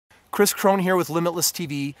Kris Krohn here with Limitless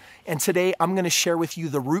TV, and today I'm going to share with you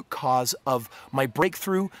the root cause of my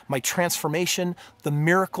breakthrough, my transformation, the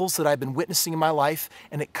miracles that I've been witnessing in my life,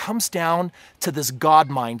 and it comes down to this God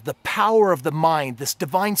mind, the power of the mind, this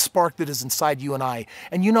divine spark that is inside you and I.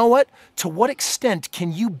 And you know what? To what extent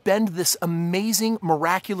can you bend this amazing,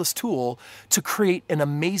 miraculous tool to create an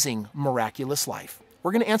amazing, miraculous life?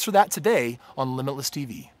 We're going to answer that today on Limitless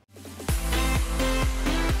TV.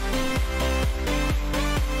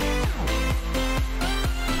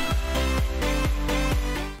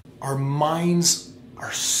 Our minds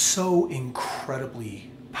are so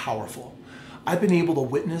incredibly powerful. I've been able to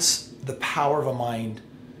witness the power of a mind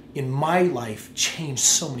in my life change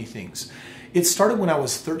so many things. It started when I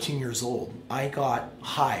was 13 years old. I got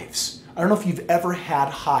hives. I don't know if you've ever had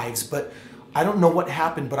hives, but I don't know what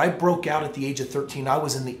happened, but I broke out at the age of 13. I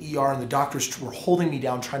was in the ER and the doctors were holding me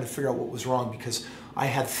down trying to figure out what was wrong because I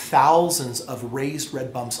had thousands of raised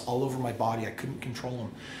red bumps all over my body. I couldn't control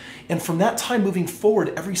them. And from that time moving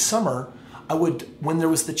forward, every summer, when there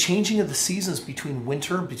was the changing of the seasons between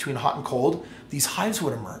winter, between hot and cold, these hives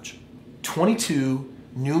would emerge. 22,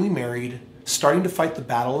 newly married, starting to fight the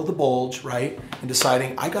battle of the bulge, right? And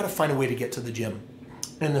deciding, I gotta find a way to get to the gym.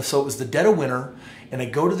 And so it was the dead of winter, and I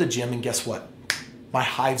go to the gym, and guess what? My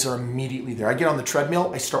hives are immediately there. I get on the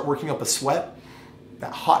treadmill, I start working up a sweat,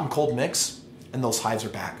 that hot and cold mix, and those hives are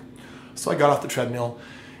back. So I got off the treadmill,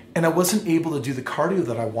 and I wasn't able to do the cardio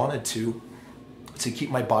that I wanted to keep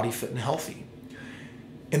my body fit and healthy.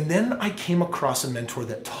 And then I came across a mentor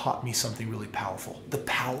that taught me something really powerful, the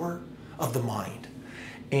power of the mind.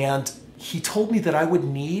 And he told me that I would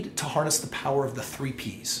need to harness the power of the 3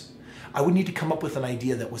 Ps. I would need to come up with an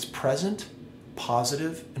idea that was present,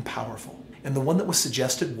 positive, and powerful. And the one that was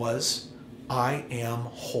suggested was, I am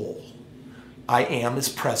whole. I am is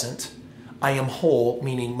present. I am whole,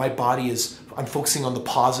 meaning my body is, I'm focusing on the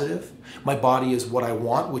positive. My body is what I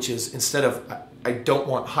want, which is instead of I don't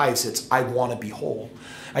want hives, it's I want to be whole.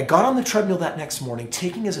 I got on the treadmill that next morning,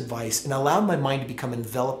 taking his advice, and allowed my mind to become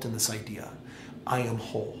enveloped in this idea. I am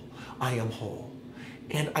whole. I am whole.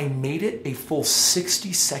 And I made it a full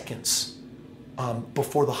 60 seconds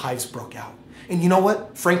before the hives broke out. And you know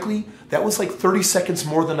what? Frankly, that was like 30 seconds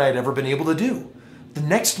more than I'd ever been able to do. The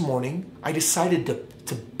next morning, I decided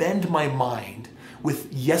to bend my mind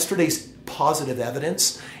with yesterday's positive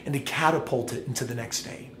evidence and to catapult it into the next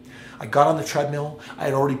day. I got on the treadmill. I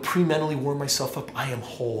had already pre-mentally warmed myself up. I am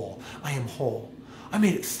whole. I am whole. I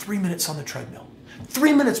made it 3 minutes on the treadmill.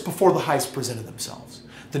 3 minutes before the hives presented themselves.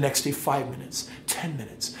 The next day, 5 minutes, 10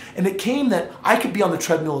 minutes. And it came that I could be on the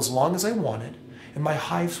treadmill as long as I wanted, and my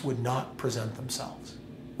hives would not present themselves.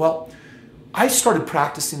 Well, I started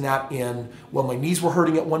practicing that my knees were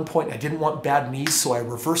hurting at one point. And I didn't want bad knees, so I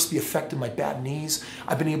reversed the effect of my bad knees.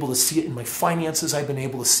 I've been able to see it in my finances. I've been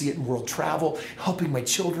able to see it in world travel, helping my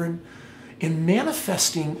children. And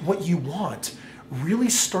manifesting what you want really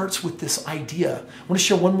starts with this idea. I want to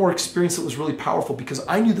share one more experience that was really powerful because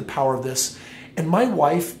I knew the power of this. And my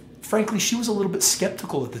wife, frankly, she was a little bit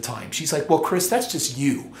skeptical at the time. She's like, well, Kris, that's just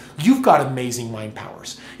you. You've got amazing mind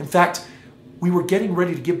powers. In fact, we were getting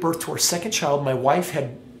ready to give birth to our second child. My wife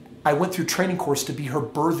I went through training course to be her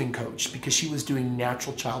birthing coach because she was doing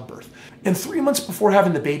natural childbirth. And 3 months before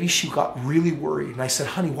having the baby, she got really worried. And I said,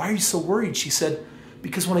 honey, why are you so worried? She said,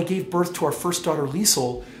 because when I gave birth to our first daughter, Lease,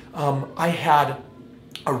 I had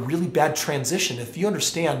a really bad transition. If you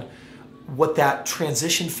understand what that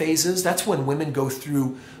transition phase is, that's when women go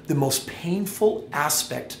through the most painful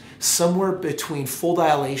aspect, somewhere between full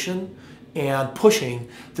dilation and pushing.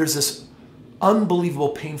 There's this unbelievable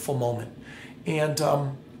painful moment. And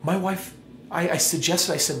my wife, I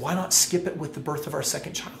suggested, I said, why not skip it with the birth of our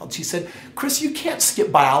second child? She said, Kris, you can't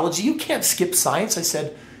skip biology. You can't skip science. I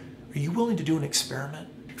said, are you willing to do an experiment?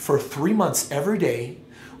 For 3 months, every day,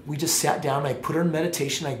 we just sat down, I put her in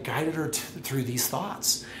meditation, I guided her through these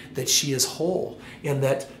thoughts, that she is whole and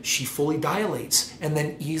that she fully dilates and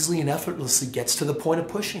then easily and effortlessly gets to the point of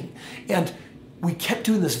pushing. And we kept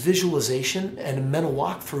doing this visualization and a mental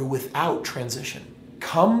walkthrough without transition.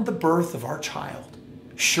 Come the birth of our child,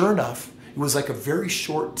 sure enough, it was like a very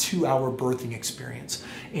short 2-hour birthing experience.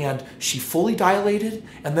 And she fully dilated,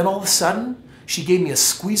 and then all of a sudden, she gave me a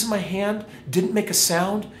squeeze of my hand, didn't make a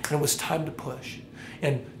sound, and it was time to push.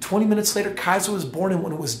 And 20 minutes later, Kaiser was born, and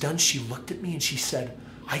when it was done, she looked at me and she said,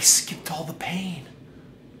 I skipped all the pain.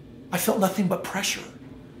 I felt nothing but pressure.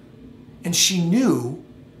 And she knew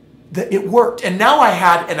that it worked. And now I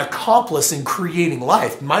had an accomplice in creating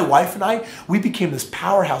life. My wife and I, we became this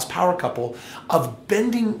powerhouse power couple of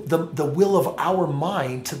bending the will of our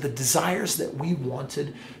mind to the desires that we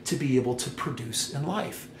wanted to be able to produce in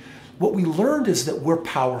life. what we learned is that we're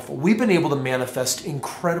powerful. We've been able to manifest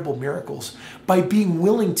incredible miracles by being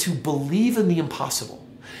willing to believe in the impossible.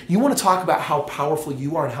 You want to talk about how powerful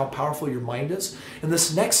you are and how powerful your mind is? In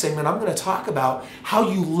this next segment, I'm going to talk about how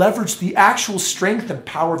you leverage the actual strength and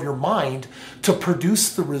power of your mind to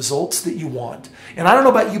produce the results that you want. And I don't know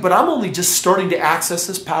about you, but I'm only just starting to access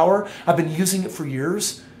this power. I've been using it for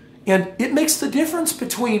years. And it makes the difference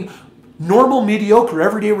between normal, mediocre,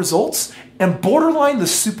 everyday results and borderline the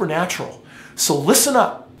supernatural. So listen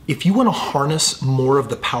up. If you want to harness more of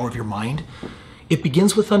the power of your mind, it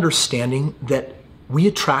begins with understanding that we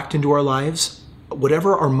attract into our lives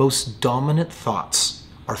whatever our most dominant thoughts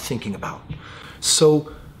are thinking about.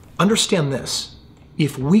 So understand this.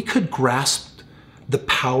 If we could grasp the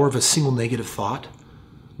power of a single negative thought,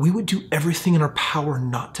 we would do everything in our power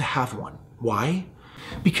not to have one. Why?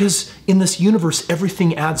 Because in this universe,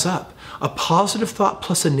 everything adds up. A positive thought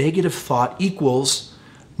plus a negative thought equals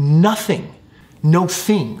nothing, no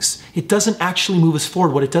things. It doesn't actually move us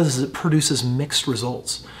forward. What it does is it produces mixed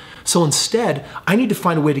results. So instead, I need to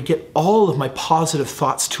find a way to get all of my positive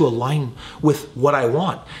thoughts to align with what I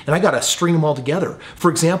want. And I got to string them all together.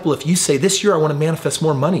 For example, if you say, this year I want to manifest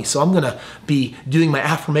more money, so I'm going to be doing my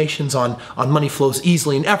affirmations on money flows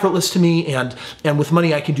easily and effortless to me, and with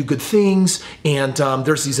money I can do good things, and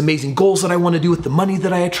there's these amazing goals that I want to do with the money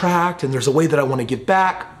that I attract, and there's a way that I want to give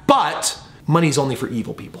back, but money's only for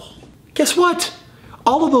evil people. Guess what?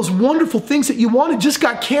 All of those wonderful things that you wanted just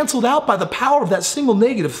got canceled out by the power of that single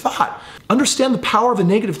negative thought. Understand the power of a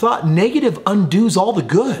negative thought. Negative undoes all the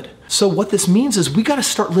good. So what this means is we got to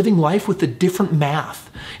start living life with a different math.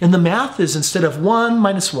 And the math is, instead of 1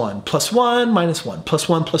 minus 1, plus 1 minus 1, plus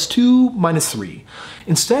 1 plus 2 minus 3.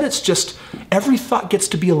 Instead, it's just every thought gets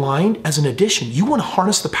to be aligned as an addition. You want to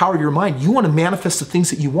harness the power of your mind. You want to manifest the things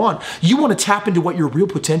that you want. You want to tap into what your real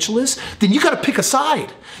potential is. Then you got to pick a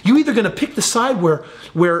side. You're either going to pick the side where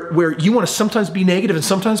you want to sometimes be negative and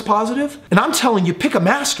sometimes positive. And I'm telling you, pick a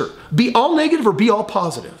master. Be all negative or be all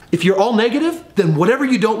positive. If you're all negative, then whatever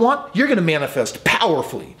you don't want, you're going to manifest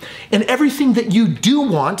powerfully. And everything that you do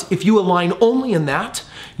want, if you align only in that,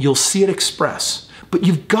 you'll see it express. But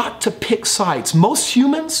you've got to pick sides. Most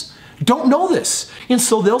humans don't know this. And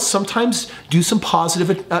so they'll sometimes do some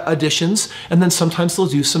positive additions, and then sometimes they'll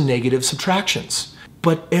do some negative subtractions.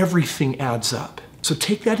 But everything adds up. So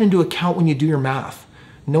take that into account when you do your math.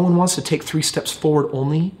 No one wants to take 3 steps forward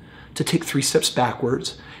only to take 3 steps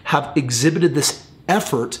backwards, have exhibited this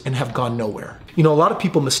effort and have gone nowhere. You know, a lot of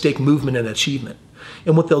people mistake movement and achievement.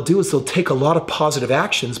 And what they'll do is they'll take a lot of positive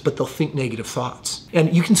actions, but they'll think negative thoughts.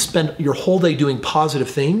 And you can spend your whole day doing positive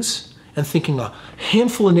things and thinking a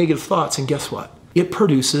handful of negative thoughts, and guess what? It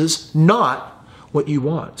produces not what you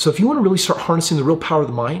want. So if you want to really start harnessing the real power of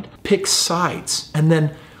the mind, pick sides and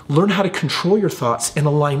then learn how to control your thoughts and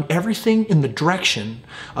align everything in the direction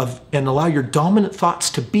of, and allow your dominant thoughts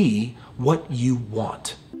to be what you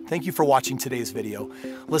want. Thank you for watching today's video.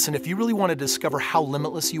 Listen, if you really want to discover how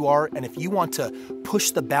limitless you are, and if you want to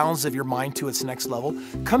push the bounds of your mind to its next level,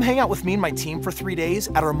 come hang out with me and my team for 3 days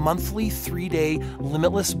at our monthly 3-day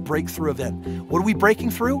Limitless Breakthrough event. What are we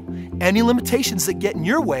breaking through? Any limitations that get in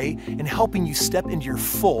your way and helping you step into your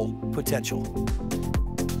full potential.